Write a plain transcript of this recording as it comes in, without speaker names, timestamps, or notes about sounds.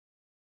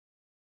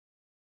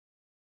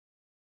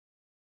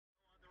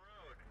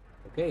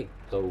Okay,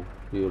 so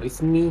you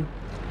listen me?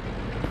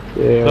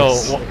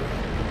 Yes. So,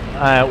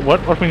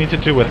 what we need to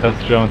do with those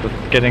drones is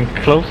getting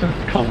close and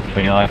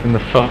comfy, like in the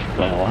first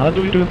level. How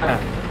do we do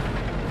that?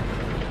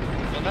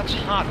 Well, that's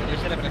hard when you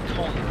set up in a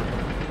corner.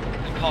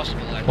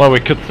 Impossible, I think. Well, we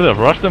could sort of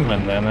rush them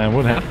and then I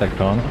wouldn't have that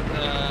corner.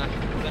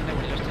 Then they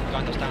would just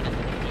understand it.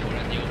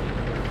 And you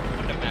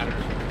wouldn't have mattered.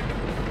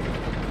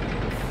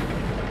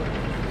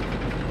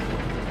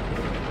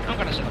 I'm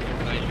gonna set up here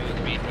behind you in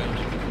the main road.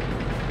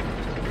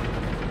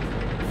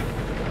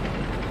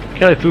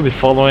 Okay, to be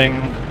following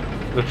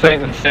the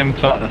same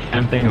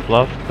thing as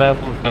last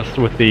battle, just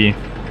with the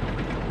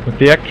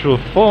actual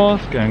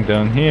force going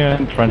down here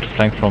and trying to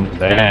flank from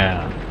there.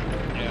 Yeah.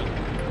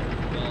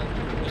 Well,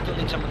 we still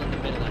need someone in the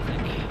middle, I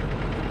think.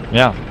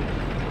 Yeah,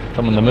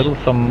 some in the middle,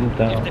 some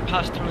down. If they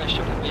pass through, I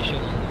should have visual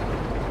on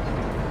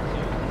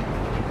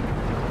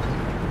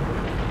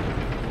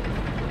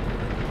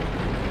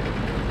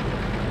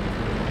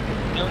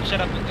them. Don't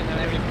set up in an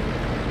area,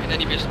 in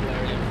any visible area.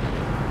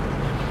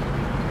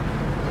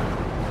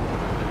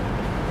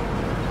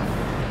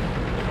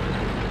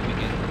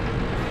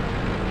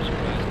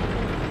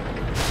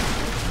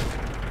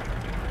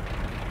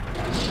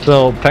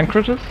 So, tank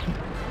critters,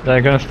 they're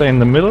gonna stay in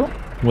the middle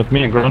with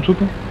me and ground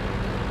trooper.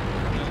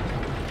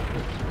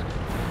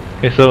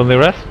 Okay, so the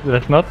rest,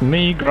 that's not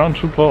me, ground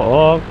trooper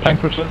or tank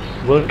critters,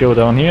 will go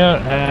down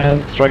here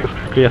and strike as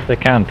quickly as they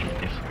can,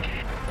 please.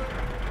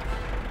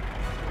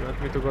 You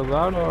want me to go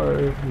down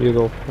or you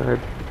go ahead?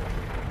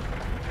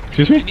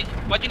 Excuse me?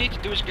 What you need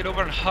to do is get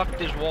over and hug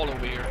this wall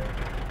over here.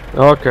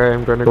 Okay,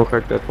 I'm gonna go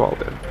hug that wall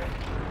then.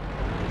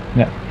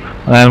 Yeah.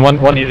 And one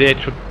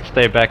EZ8 should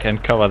stay back and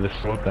cover this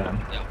road then.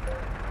 Yeah.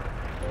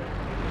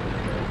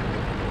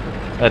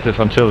 That is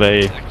until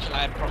they... Actually,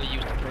 I'd probably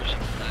use the person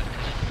for that,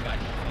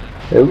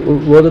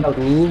 because What about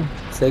me,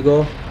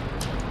 Sego?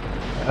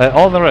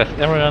 all the rest,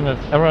 everyone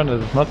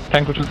is not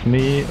tank critters,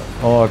 me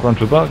or ground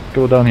trooper,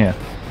 go down here.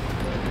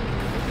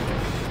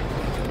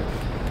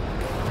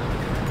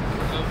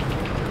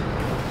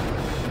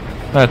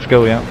 Let's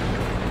go, yeah.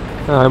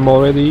 I'm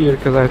already here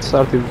because I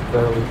started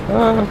early.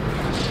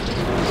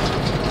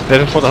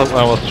 That is what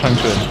I was trying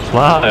to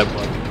imply,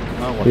 but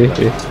now what's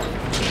that?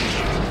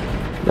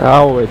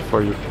 I'll wait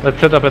for you. Let's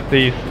set up at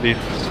these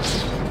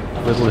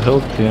little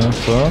hills here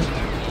first.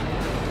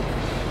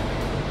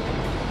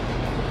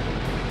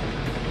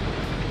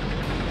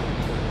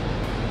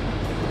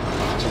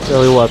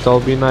 Tell you what,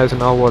 I'll be nice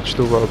and I'll watch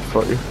the road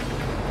for you.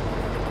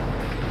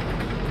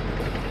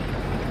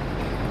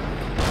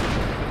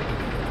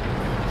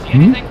 see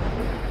anything?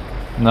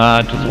 Nah,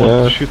 I just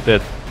want to shoot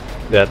that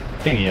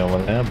thingy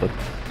over there, but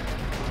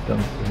it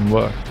doesn't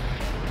work.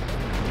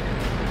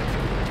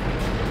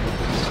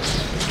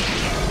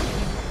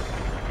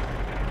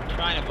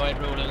 Try and avoid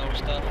rolling over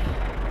stuff.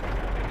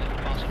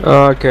 If possible.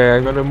 Okay,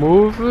 I'm gonna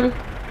move.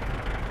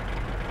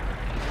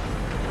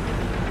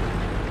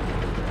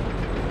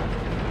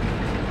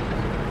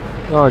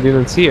 Oh, I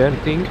didn't see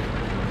anything.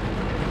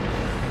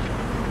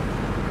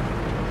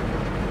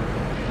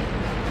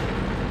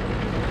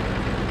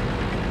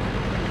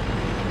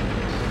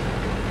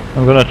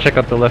 I'm gonna check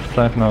out the left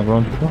side now,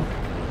 ground trooper.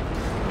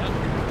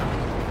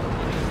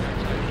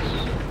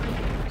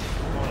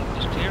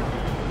 Just clear.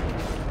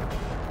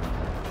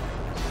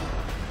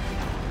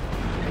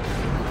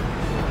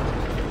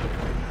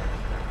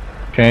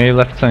 Okay,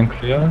 left side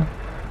clear.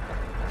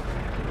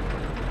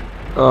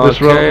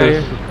 This road Okay,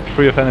 is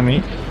free of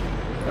enemies.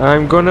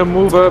 I'm gonna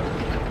move up,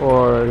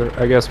 or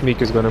I guess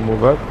Meek is gonna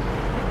move up.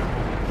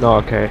 No,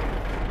 okay.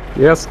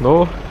 Yes,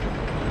 no.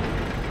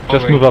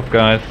 Just move up,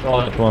 guys,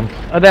 all at once.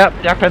 There!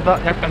 Yak Panther!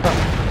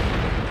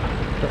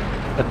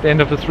 At the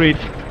end of the street.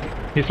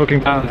 He's looking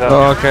down there.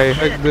 Okay,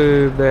 hug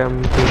the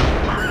damn thing.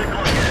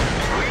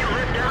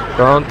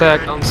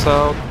 Contact on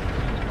south.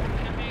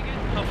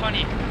 How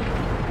funny.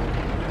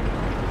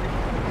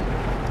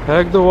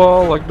 Hug the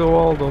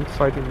wall, don't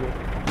fight in there.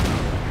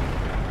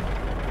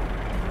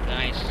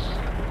 Nice.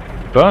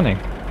 Burning.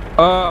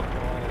 Up!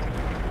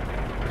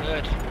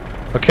 Good.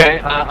 Okay,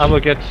 I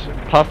will get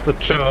past the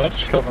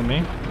church, cover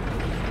me.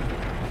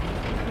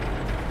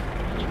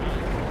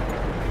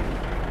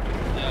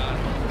 Yeah.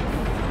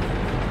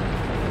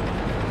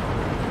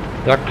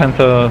 Yak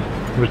Panther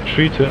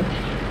retreated.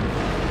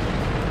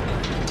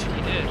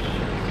 He did.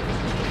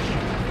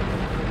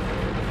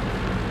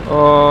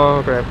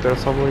 Oh crap, there's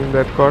someone in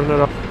that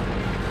corner.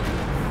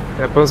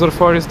 Yeah, Panzer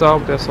 4 is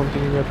down, there's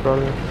something in that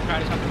corner. Try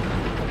this up.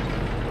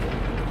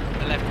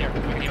 The left here.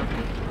 Right here.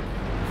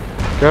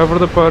 Cover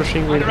the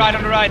Pershing. On the right,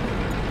 on the right.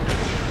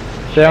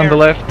 Stay on the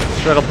left,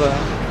 straight up there.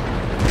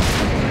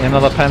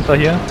 Another Panther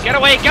here. Get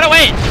away, get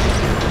away!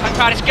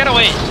 Pancratis, get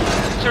away!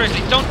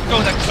 Seriously, don't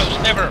go that close,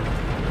 never.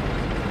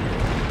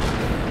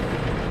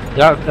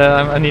 Yeah,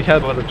 I need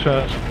help at the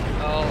church.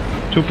 Oh.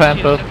 2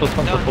 Panthers shit, plus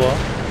 1 no. support.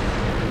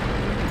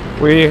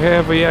 We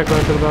have a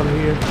Yak-Hunter down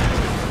here.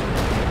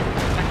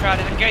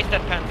 Pancratis, engage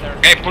that Panther.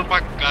 Okay, pull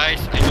back,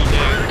 guys. I need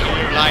a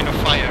clear line of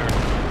fire.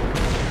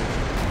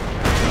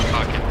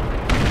 Okay.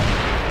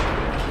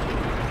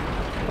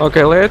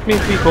 Okay, let me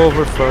peek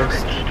over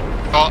first.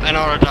 Got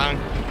another down.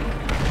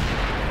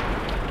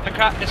 The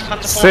crap, this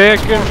Panther 4.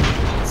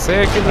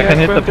 Second I can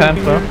hit the Yak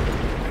Panther Panther.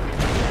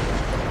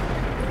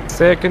 here.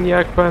 Second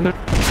Yak Panther.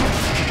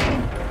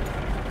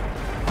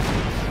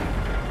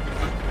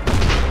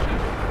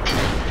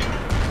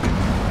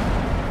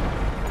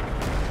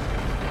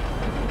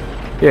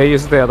 Yeah,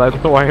 he's dead. I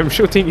don't know why I'm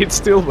shooting it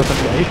still, but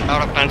okay.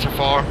 Another Panzer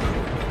 4.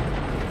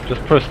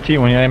 Just press T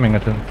when you're aiming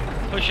at him.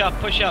 Push up,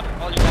 all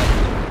you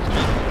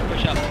guys.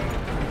 Push up.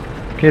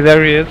 Okay,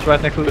 there he is,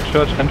 right next to the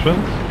church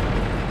entrance.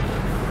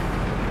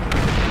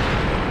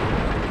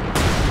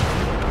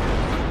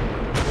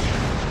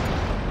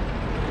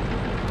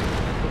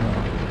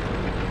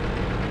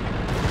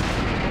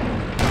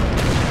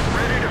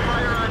 Ready to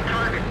fire on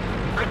target.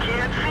 I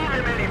can't see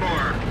them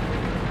anymore.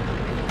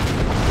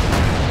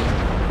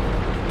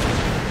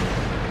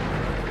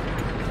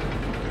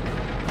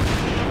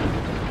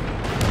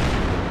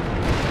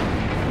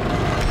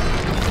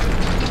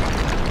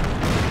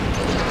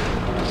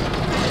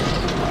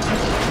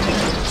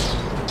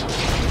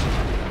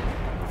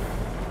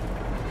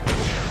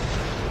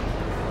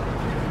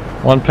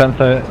 One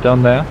Panther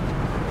down there.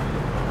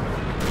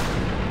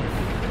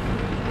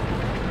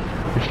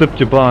 He slipped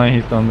you by,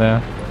 he's down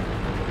there.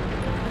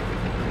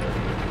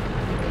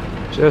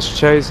 Just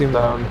chase him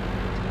down.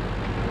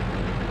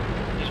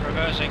 He's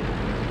reversing.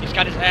 He's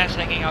got his ass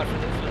hanging out from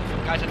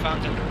guys that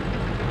found him.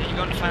 If you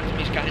go to Phantom,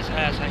 he's got his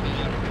ass hanging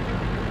out.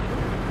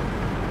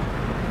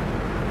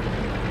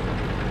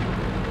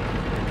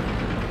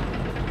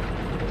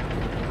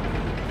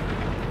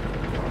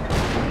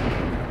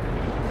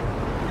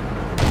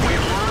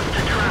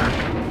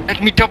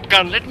 Let me top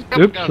gun, let me top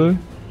Oops. gun.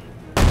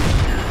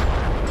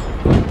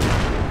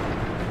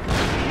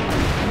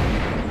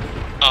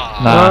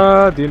 Ah,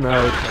 Nah.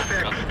 Denied.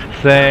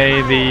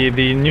 Say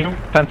the new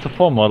Panther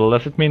 4 model,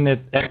 does it mean it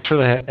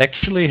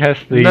actually has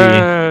the...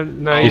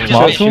 No, It's it's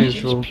not just visual?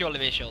 visual. It's purely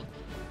visual.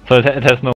 So it has no